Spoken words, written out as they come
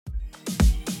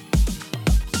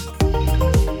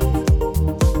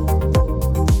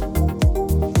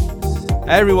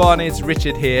Hey everyone, it's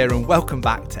Richard here and welcome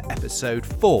back to episode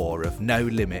 4 of No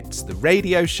Limits, the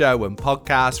radio show and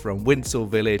podcast from Winsell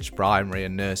Village Primary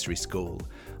and Nursery School.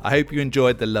 I hope you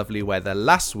enjoyed the lovely weather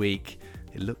last week.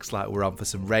 It looks like we're on for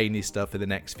some rainy stuff in the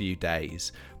next few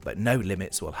days, but No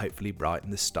Limits will hopefully brighten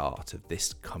the start of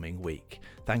this coming week.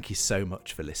 Thank you so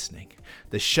much for listening.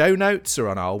 The show notes are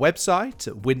on our website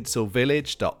at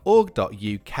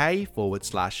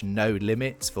winsellvillage.org.uk/no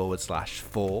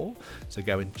limits/4. So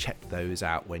go and check those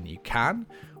out when you can.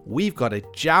 We've got a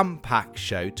jam-packed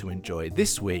show to enjoy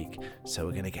this week, so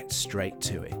we're going to get straight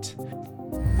to it.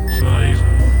 5,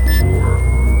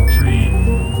 4, 3,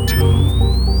 2,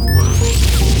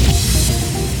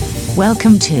 1.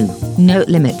 Welcome to No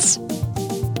Limits.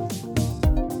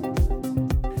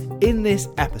 In this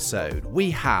episode,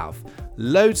 we have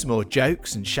loads more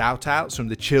jokes and shout-outs from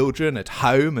the children at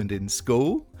home and in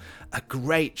school, a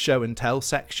great show and tell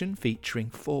section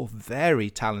featuring 4 very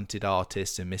talented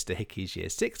artists in Mr. Hickey's Year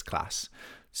 6 class,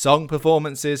 song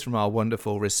performances from our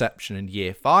wonderful reception and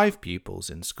Year 5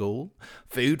 pupils in school,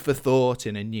 food for thought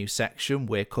in a new section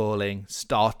we're calling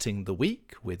Starting the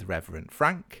Week with Reverend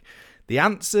Frank, the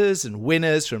answers and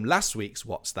winners from last week's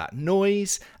What's That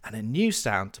Noise, and a new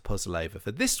sound to puzzle over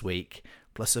for this week,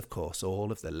 plus of course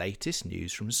all of the latest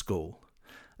news from school.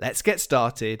 Let's get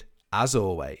started, as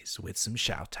always, with some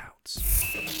shout-outs.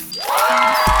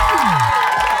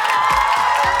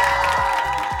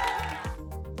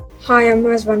 Hi, I'm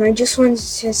Razvan. I just wanted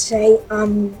to say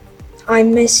I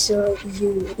miss you,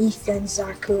 Ethan,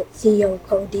 Zach, Theo,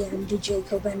 Cody and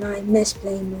Jacob, and I miss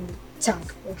playing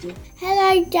tag with you.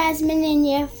 Hello, Jasmine in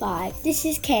Year 5. This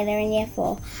is Kayla in Year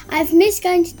 4. I've missed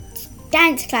going to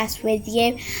dance class with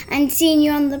you and seeing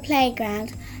you on the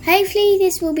playground. Hopefully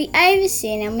this will be over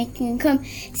soon and we can come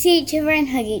see each other and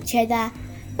hug each other.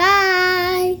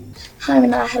 Bye! Hi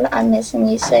Manahal, I'm missing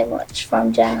you so much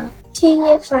from Jenna. To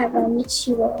Year 5, I miss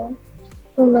you all.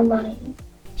 From Hermione.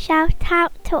 Shout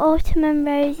out to Autumn and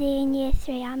Rosie in Year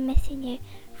 3. I'm missing you.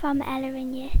 From Ella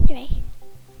in Year 3.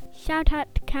 Shout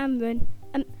out to Cameron.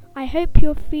 I hope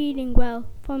you're feeling well.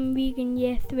 From Regan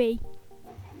Year 3.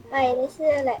 Hi, this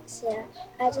is Alexia.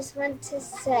 I just want to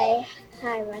say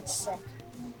hi, Madison.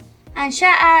 And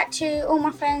shout out to all my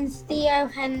friends Theo,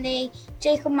 Henley,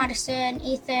 Jacob, Madison,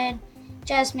 Ethan,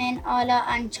 Jasmine, Isla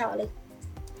and Charlie.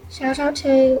 Shout out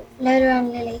to Lola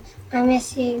and Lily. I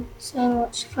miss you so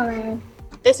much. From Erin.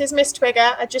 This is Miss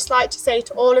Twigger. I'd just like to say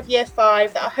to all of Year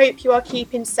 5 that I hope you are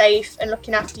keeping safe and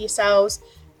looking after yourselves.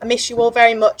 I miss you all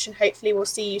very much and hopefully we'll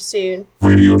see you soon.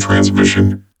 Radio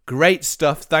transmission. Great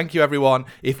stuff. Thank you, everyone.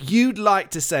 If you'd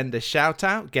like to send a shout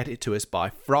out, get it to us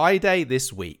by Friday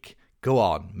this week. Go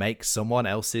on, make someone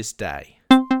else's day.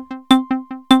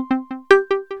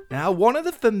 Now, one of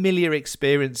the familiar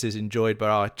experiences enjoyed by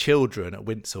our children at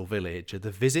Winsell Village are the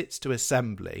visits to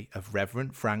assembly of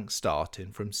Reverend Frank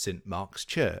Startin from St Mark's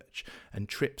Church and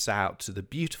trips out to the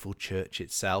beautiful church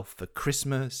itself for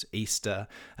Christmas, Easter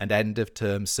and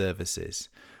end-of-term services.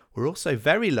 We're also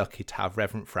very lucky to have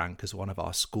Reverend Frank as one of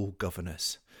our school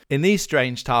governors. In these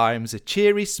strange times, a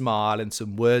cheery smile and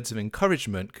some words of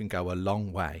encouragement can go a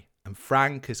long way, and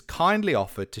Frank has kindly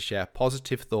offered to share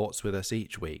positive thoughts with us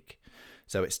each week.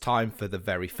 So it's time for the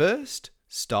very first,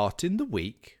 Starting the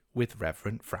Week with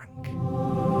Reverend Frank.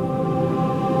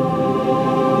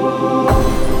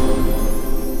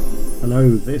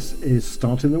 Hello, this is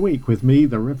Starting the Week with me,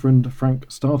 the Reverend Frank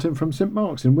Startin from St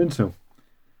Mark's in Winsell.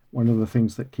 One of the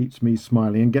things that keeps me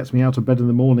smiling and gets me out of bed in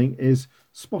the morning is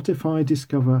Spotify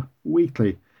Discover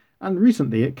Weekly. And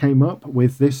recently it came up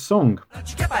with this song. Why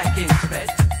don't you get back into bed?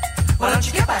 Why don't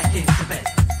you get back into bed?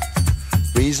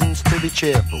 Reasons to be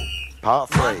cheerful, Part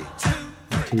 3.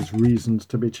 It is Reasons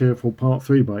to be Cheerful, Part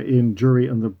 3 by Ian Dury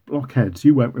and the Blockheads.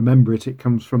 You won't remember it, it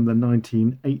comes from the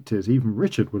 1980s. Even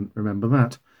Richard wouldn't remember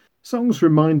that. Songs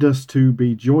remind us to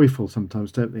be joyful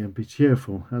sometimes, don't they, and be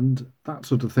cheerful, and that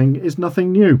sort of thing is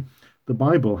nothing new. The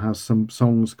Bible has some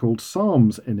songs called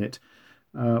Psalms in it,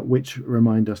 which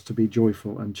remind us to be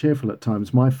joyful and cheerful at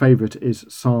times. My favourite is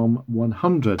Psalm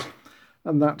 100,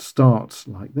 and that starts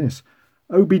like this.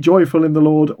 Oh, be joyful in the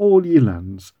Lord, all ye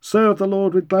lands. Serve the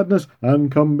Lord with gladness,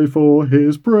 and come before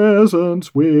his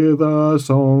presence with a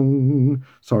song.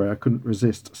 Sorry, I couldn't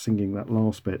resist singing that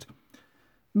last bit.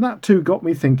 And that too got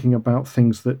me thinking about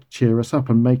things that cheer us up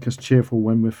and make us cheerful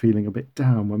when we're feeling a bit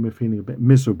down, when we're feeling a bit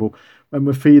miserable, when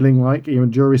we're feeling like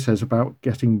Ian Dury says about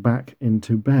getting back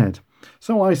into bed.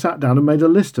 So I sat down and made a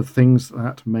list of things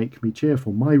that make me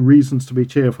cheerful, my reasons to be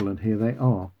cheerful, and here they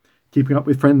are. Keeping up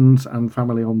with friends and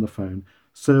family on the phone,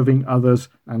 serving others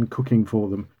and cooking for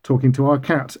them, talking to our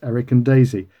cats, Eric and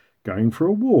Daisy, going for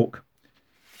a walk,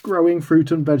 growing fruit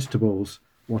and vegetables,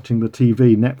 watching the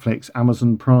TV, Netflix,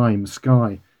 Amazon Prime,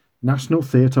 Sky, National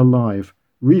Theatre Live,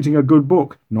 reading a good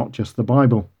book, not just the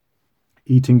Bible,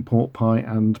 eating pork pie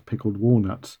and pickled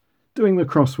walnuts, doing the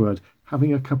crossword,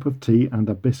 having a cup of tea and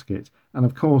a biscuit, and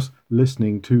of course,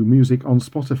 listening to music on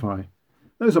Spotify.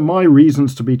 Those are my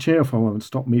reasons to be cheerful and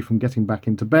stop me from getting back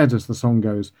into bed, as the song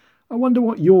goes. I wonder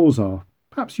what yours are.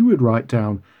 Perhaps you would write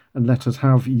down and let us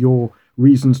have your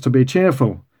reasons to be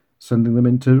cheerful, sending them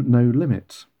into No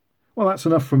Limits. Well, that's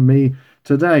enough from me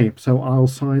today, so I'll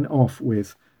sign off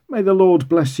with, may the Lord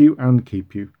bless you and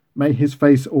keep you. May his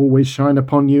face always shine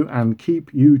upon you and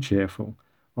keep you cheerful.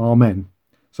 Amen.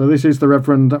 So this is the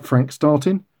Reverend Frank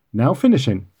starting, now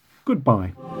finishing.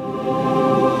 Goodbye.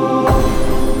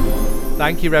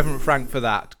 Thank you, Reverend Frank, for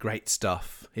that. Great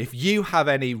stuff. If you have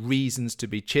any reasons to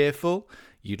be cheerful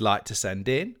you'd like to send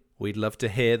in, we'd love to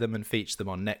hear them and feature them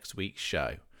on next week's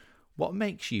show. What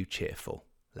makes you cheerful?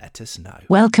 Let us know.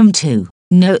 Welcome to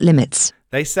No Limits.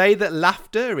 They say that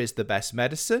laughter is the best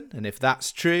medicine, and if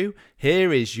that's true,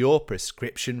 here is your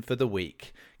prescription for the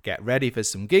week. Get ready for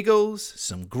some giggles,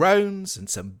 some groans, and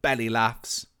some belly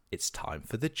laughs. It's time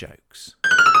for the jokes.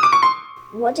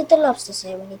 What did the lobster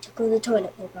say when he took all the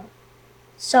toilet paper?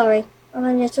 Sorry, I'm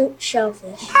a little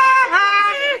shellfish.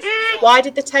 Why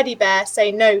did the teddy bear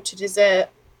say no to dessert?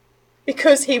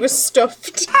 Because he was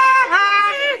stuffed.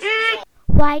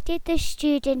 Why did the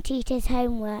student eat his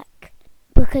homework?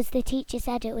 Because the teacher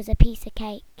said it was a piece of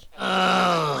cake.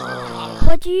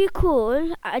 What do you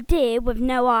call a deer with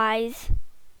no eyes?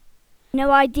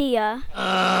 No idea.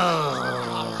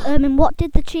 And what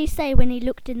did the tree say when he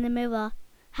looked in the mirror?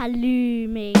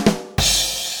 Halloumi.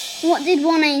 What did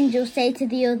one angel say to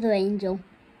the other angel?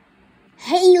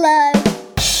 Halo!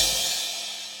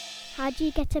 How do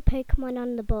you get a Pokemon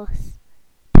on the bus?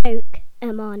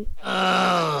 Poke-emon.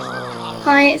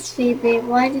 Hi, it's Phoebe.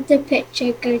 Why did the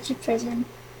picture go to prison?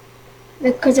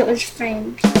 Because it was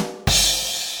framed.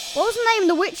 What was the name of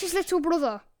the witch's little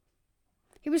brother?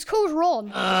 He was called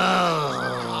Ron.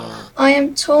 I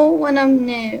am tall when I'm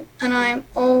new, and I am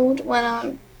old when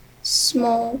I'm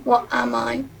small. What am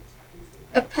I?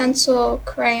 A pencil or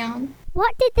crayon?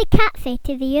 What did the cat say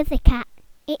to the other cat?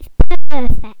 It's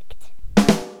perfect.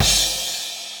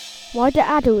 Why do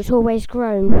adults always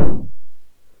groan?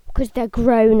 Because they're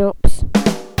grown-ups.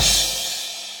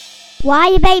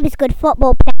 Why are babies good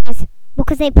football players?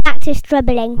 Because they practice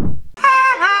dribbling.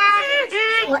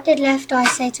 What did left eye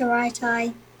say to right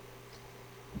eye?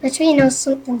 Between us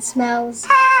something smells.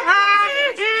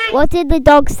 What did the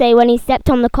dog say when he stepped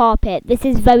on the carpet? This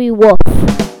is very rough.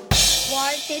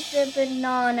 Why did the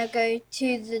banana go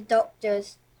to the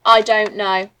doctor's? I don't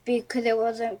know. Because it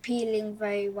wasn't peeling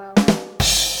very well.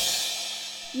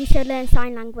 You should learn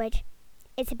sign language.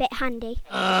 It's a bit handy.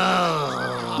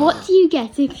 What do you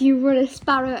get if you run a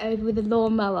sparrow over with a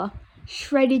lawnmower?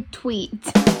 Shredded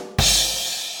tweet.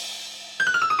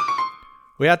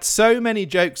 We had so many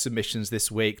joke submissions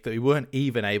this week that we weren't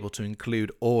even able to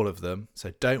include all of them,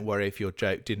 so don't worry if your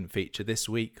joke didn't feature this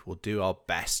week. We'll do our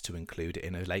best to include it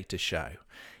in a later show.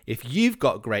 If you've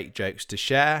got great jokes to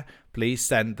share, please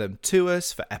send them to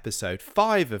us for episode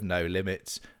 5 of No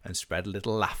Limits and spread a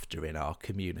little laughter in our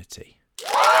community.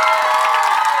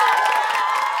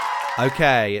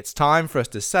 Okay, it's time for us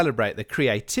to celebrate the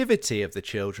creativity of the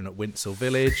children at Winsell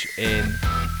Village in...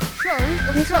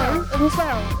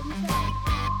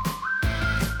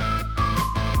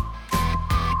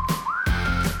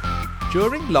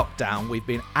 During lockdown, we've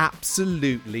been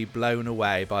absolutely blown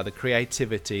away by the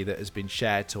creativity that has been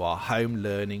shared to our home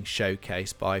learning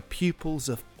showcase by pupils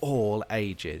of all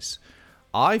ages.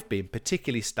 I've been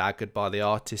particularly staggered by the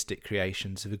artistic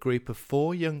creations of a group of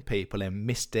 4 young people in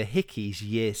Mr. Hickey's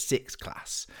Year 6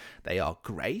 class. They are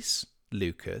Grace,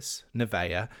 Lucas,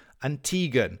 Nevaeh and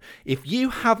Tegan. If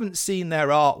you haven't seen their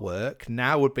artwork,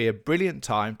 now would be a brilliant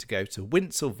time to go to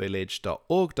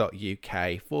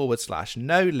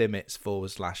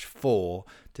winsellvillage.org.uk/no-limits/4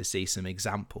 to see some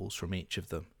examples from each of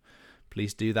them.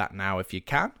 Please do that now if you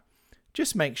can.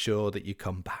 Just make sure that you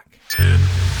come back. 10, 9,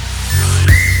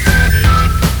 8, 7,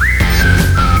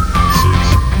 6,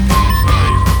 5,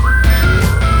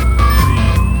 4,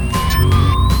 3, 2,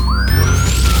 1.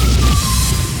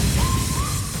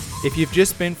 If you've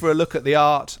just been for a look at the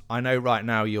art, I know right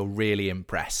now you're really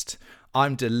impressed.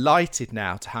 I'm delighted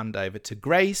now to hand over to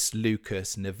Grace,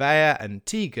 Lucas, Nevaeh and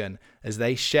Tegan as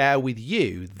they share with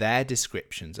you their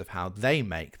descriptions of how they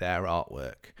make their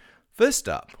artwork. First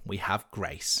up, we have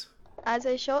Grace. As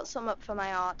a short sum up for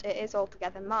my art, it is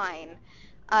altogether mine.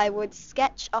 I would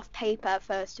sketch off paper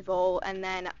first of all, and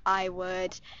then I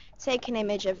would take an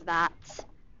image of that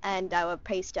and I would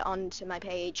paste it onto my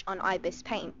page on Ibis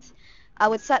Paint. I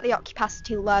would set the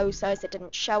opacity low so as it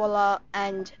didn't show a lot,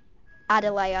 and add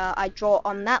a layer. I'd draw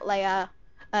on that layer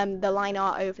the line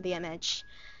art over the image.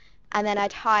 And then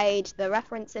I'd hide the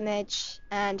reference image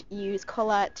and use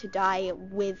colour to dye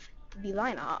with the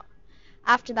line art.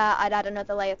 After that, I'd add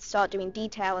another layer to start doing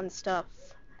detail and stuff.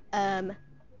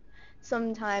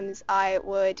 Sometimes I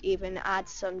would even add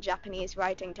some Japanese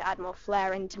writing to add more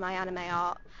flair into my anime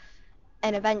art.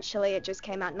 And eventually it just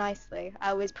came out nicely.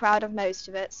 I was proud of most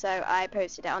of it, so I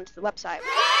posted it onto the website.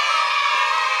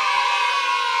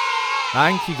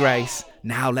 Thank you, Grace.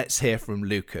 Now let's hear from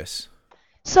Lucas.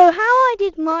 So how I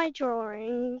did my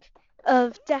drawing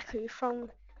of Deku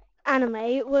from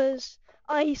anime was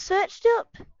I searched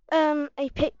up a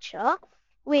picture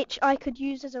which I could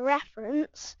use as a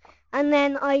reference, and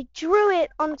then I drew it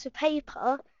onto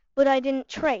paper, but I didn't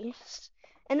trace.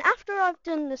 And after I've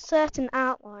done the certain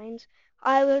outlines,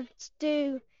 I would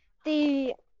do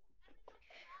the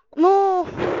more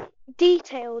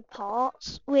detailed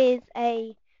parts with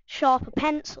a sharper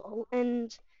pencil,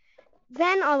 and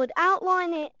then I would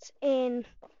outline it in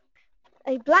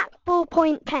a black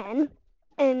ballpoint pen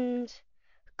and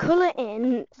colour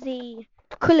in the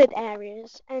coloured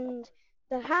areas. And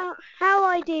how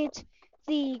I did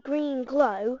the green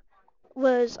glow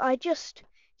was I just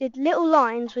did little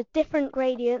lines with different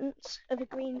gradients of a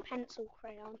green pencil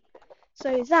crayon.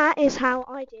 So that is how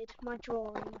I did my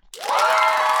drawing.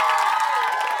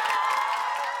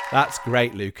 That's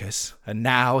great, Lucas. And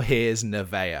now here's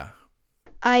Nevaeh.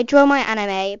 I draw my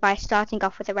anime by starting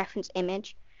off with a reference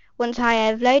image. Once I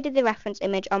have loaded the reference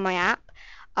image on my app,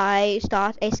 I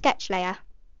start a sketch layer.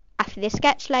 After the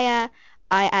sketch layer,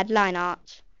 I add line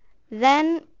art.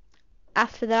 Then,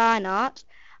 after the line art,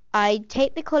 I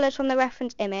take the colours from the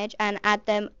reference image and add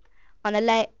them on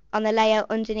a layer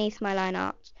underneath my line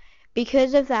art.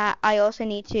 Because of that, I also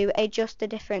need to adjust the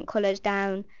different colours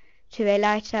down to a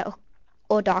lighter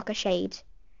or darker shade.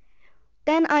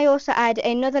 Then I also add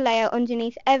another layer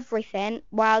underneath everything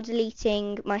while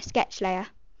deleting my sketch layer.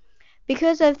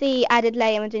 Because of the added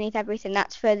layer underneath everything,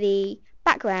 that's for the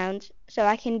background, so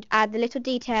I can add the little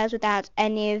details without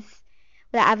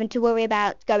having to worry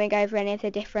about going over any of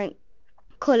the different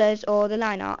colours or the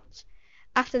line art.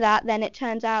 After that, then it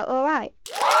turns out alright.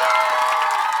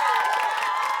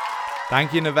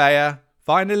 Thank you, Nevaeh.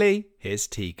 Finally, here's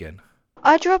Tegan.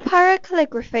 I draw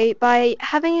pyrocalligraphy by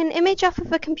having an image off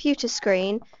of a computer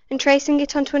screen and tracing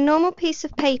it onto a normal piece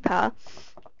of paper,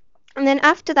 and then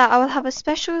after that I will have a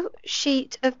special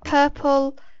sheet of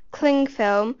purple cling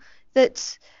film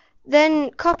that then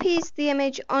copies the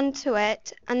image onto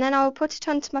it, and then I will put it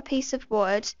onto my piece of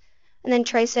wood and then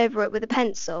trace over it with a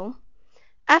pencil.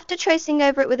 After tracing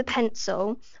over it with a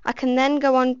pencil, I can then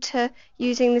go on to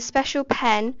using the special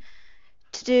pen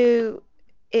to do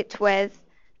it with.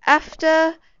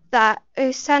 After that, I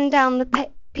sand down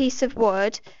the piece of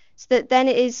wood so that then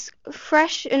it is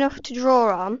fresh enough to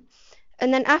draw on,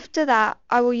 and then after that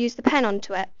I will use the pen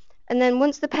onto it. And then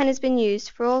once the pen has been used,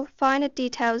 for all finer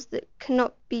details that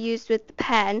cannot be used with the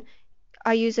pen,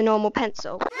 I use a normal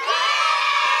pencil.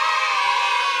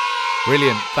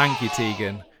 Brilliant, thank you,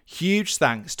 Tegan. Huge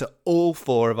thanks to all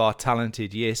 4 of our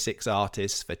talented Year 6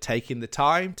 artists for taking the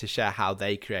time to share how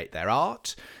they create their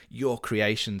art. Your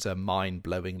creations are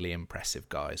mind-blowingly impressive,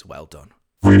 guys. Well done.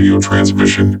 Radio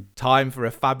transmission. Time for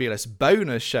a fabulous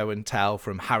bonus show and tell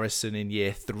from Harrison in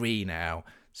Year 3 now.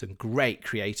 Some great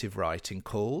creative writing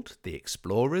called The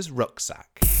Explorer's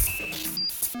Rucksack.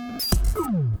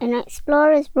 An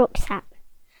explorer's rucksack.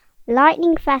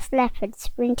 Lightning-fast leopards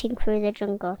sprinting through the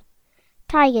jungle.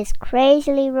 Tigers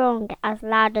crazily roaring as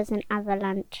loud as an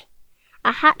avalanche.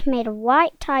 A hat made of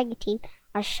white tiger teeth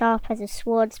as sharp as a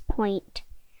sword's point.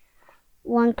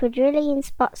 1 quadrillion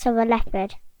spots of a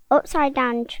leopard.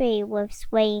 Upside-down tree with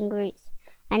swaying roots.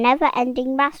 A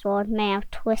never-ending basswood made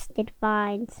of twisted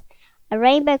vines. A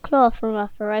rainbow claw from a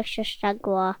ferocious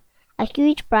jaguar. A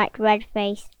huge bright red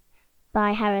face.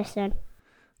 By Harrison.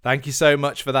 Thank you so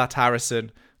much for that,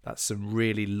 Harrison. That's some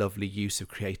really lovely use of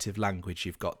creative language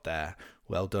you've got there.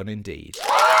 Well done indeed.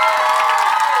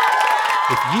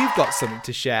 If you've got something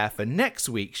to share for next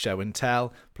week's show and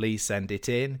tell, please send it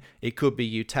in. It could be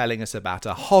you telling us about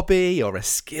a hobby or a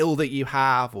skill that you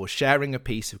have, or sharing a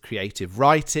piece of creative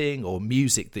writing or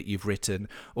music that you've written,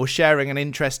 or sharing an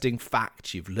interesting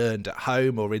fact you've learned at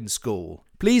home or in school.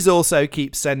 Please also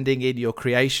keep sending in your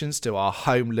creations to our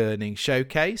home learning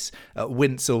showcase at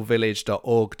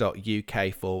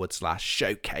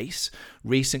winselvillage.org.uk/showcase.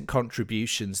 Recent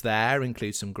contributions there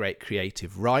include some great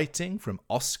creative writing from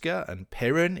Oscar and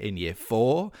Piran in Year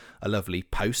 4, a lovely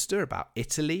poster about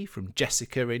Italy from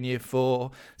Jessica in Year 4,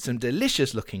 some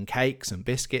delicious looking cakes and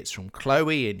biscuits from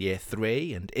Chloe in Year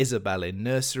 3 and Isabel in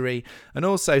Nursery, and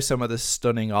also some of the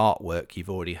stunning artwork you've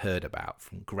already heard about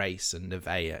from Grace and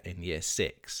Nevaeh in Year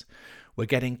 6. We're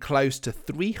getting close to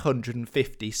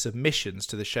 350 submissions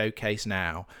to the showcase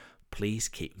now. Please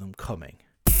keep them coming.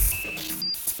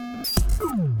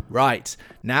 Right,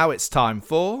 now it's time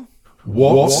for...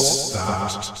 What's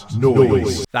That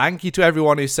Noise? Thank you to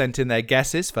everyone who sent in their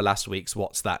guesses for last week's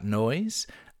What's That Noise.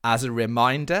 As a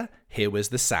reminder, here was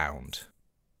the sound.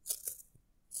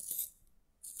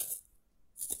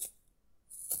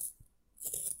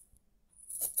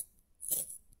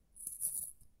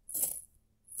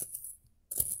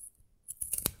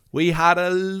 We had a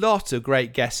lot of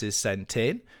great guesses sent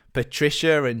in.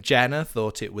 Patricia and Jenna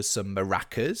thought it was some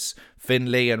maracas.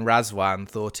 Finley and Razwan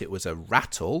thought it was a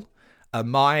rattle.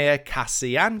 Amaya,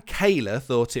 Cassie and Kayla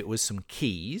thought it was some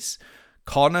keys.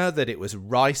 Connor that it was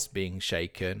rice being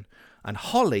shaken. And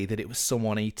Holly that it was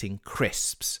someone eating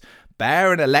crisps.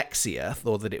 Bear and Alexia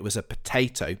thought that it was a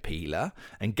potato peeler,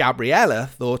 and Gabriella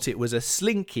thought it was a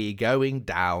slinky going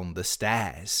down the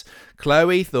stairs.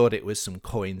 Chloe thought it was some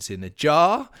coins in a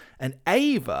jar, and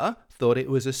Ava thought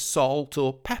it was a salt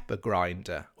or pepper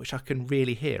grinder, which I can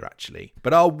really hear actually.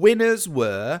 But our winners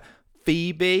were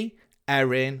Phoebe,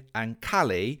 Erin and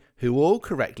Callie, who all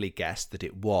correctly guessed that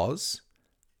it was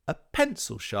a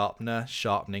pencil sharpener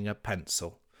sharpening a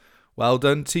pencil. Well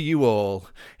done to you all.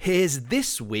 Here's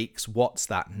this week's What's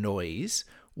That Noise.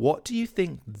 What do you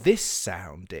think this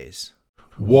sound is?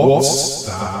 What's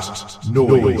That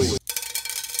Noise?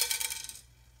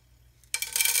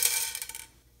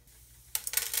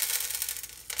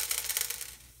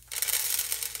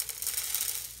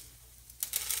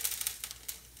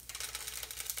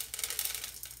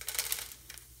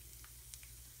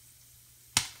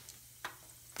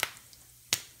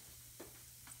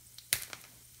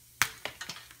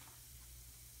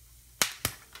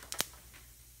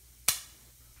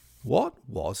 What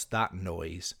was that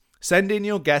noise? Send in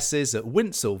your guesses at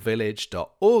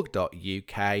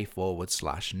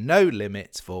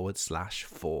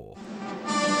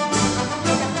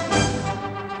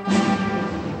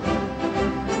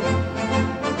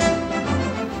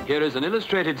Here is an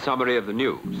illustrated summary of the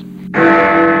news.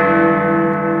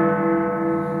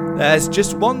 There's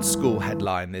just one school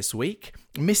headline this week.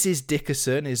 Mrs.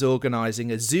 Dickerson is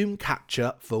organising a Zoom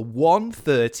catch-up for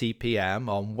 1:30 p.m.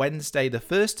 on Wednesday the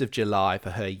 1st of July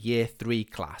for her Year 3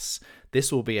 class.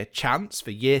 This will be a chance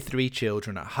for Year 3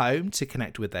 children at home to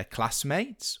connect with their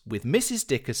classmates, with Mrs.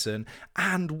 Dickerson,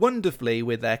 and wonderfully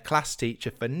with their class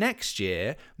teacher for next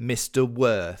year, Mr.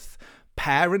 Worth.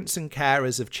 Parents and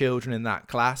carers of children in that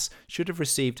class should have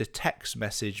received a text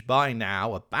message by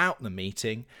now about the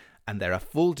meeting, and there are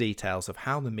full details of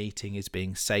how the meeting is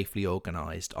being safely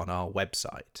organised on our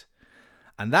website.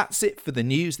 And that's it for the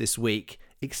news this week,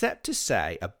 except to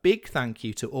say a big thank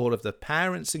you to all of the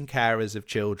parents and carers of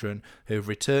children who have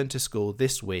returned to school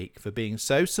this week for being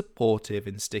so supportive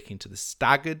in sticking to the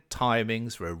staggered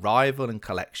timings for arrival and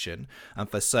collection,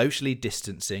 and for socially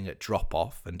distancing at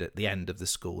drop-off and at the end of the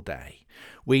school day.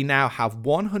 We now have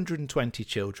 120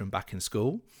 children back in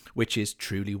school, which is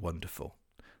truly wonderful.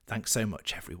 Thanks so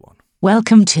much, everyone.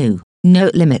 Welcome to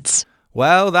No Limits.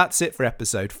 Well, that's it for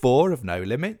episode 4 of No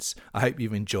Limits. I hope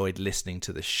you've enjoyed listening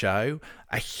to the show.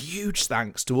 A huge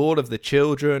thanks to all of the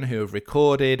children who have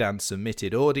recorded and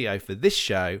submitted audio for this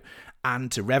show, and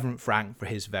to Reverend Frank for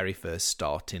his very first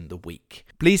start in the week.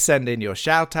 Please send in your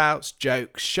shout-outs,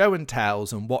 jokes, show and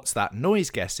tells, and What's That Noise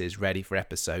guesses ready for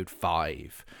episode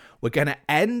 5. We're going to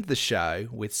end the show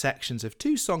with sections of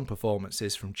 2 song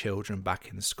performances from children back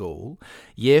in school.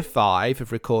 Year 5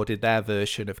 have recorded their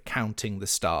version of Counting the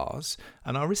Stars,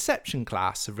 and our reception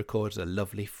class have recorded a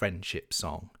lovely friendship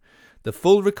song. The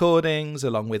full recordings,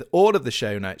 along with all of the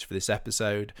show notes for this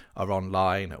episode, are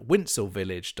online at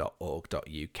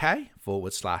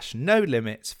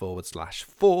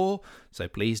winselvillage.org.uk/no-limits/4, so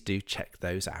please do check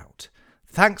those out.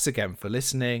 Thanks again for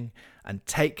listening, and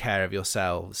take care of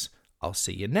yourselves. I'll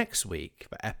see you next week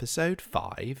for episode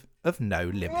 5 of No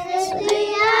Limits. I've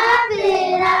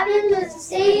been losing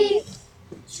sleep,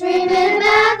 dreaming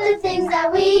about the things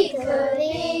that we could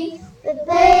eat. But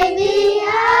baby,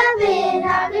 I've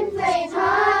been praying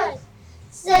hard.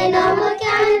 Say no more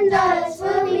counting dollars,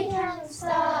 we'll be counting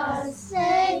stars.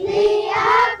 Lately,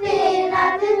 I've been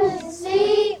losing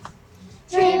sleep,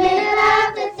 dreaming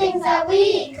about the things that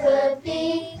we could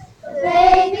be. But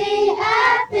baby,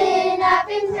 I've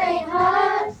been praying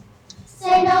hard.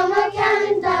 Say say no more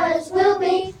counting dollars. We'll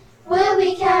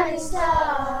be counting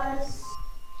stars.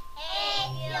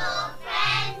 If your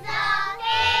friends are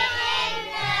feeling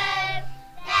blue,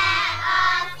 there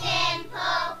are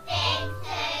simple things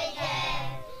to do.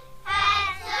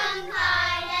 Have some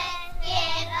kindness,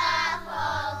 give a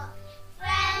hug.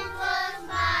 Friends will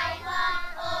smile on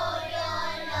all your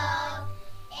love.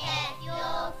 If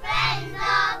your friends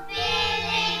are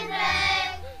feeling blue,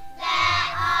 there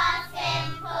are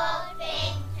simple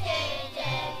things to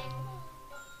do.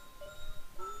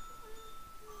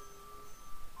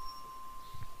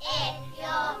 If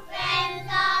your friends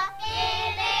are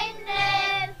feeling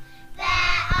blue,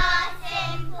 there are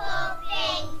simple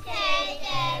things to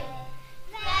do.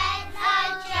 Friends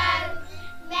are jokes,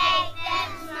 make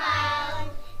them smile.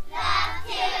 Laugh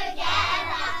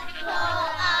together for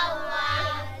a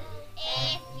while.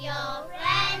 If your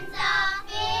friends are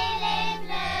feeling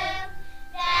blue,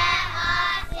 there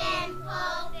are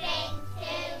simple things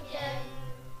to do.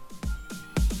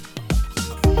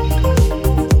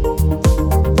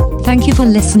 Thank you for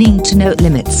listening to Note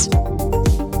Limits.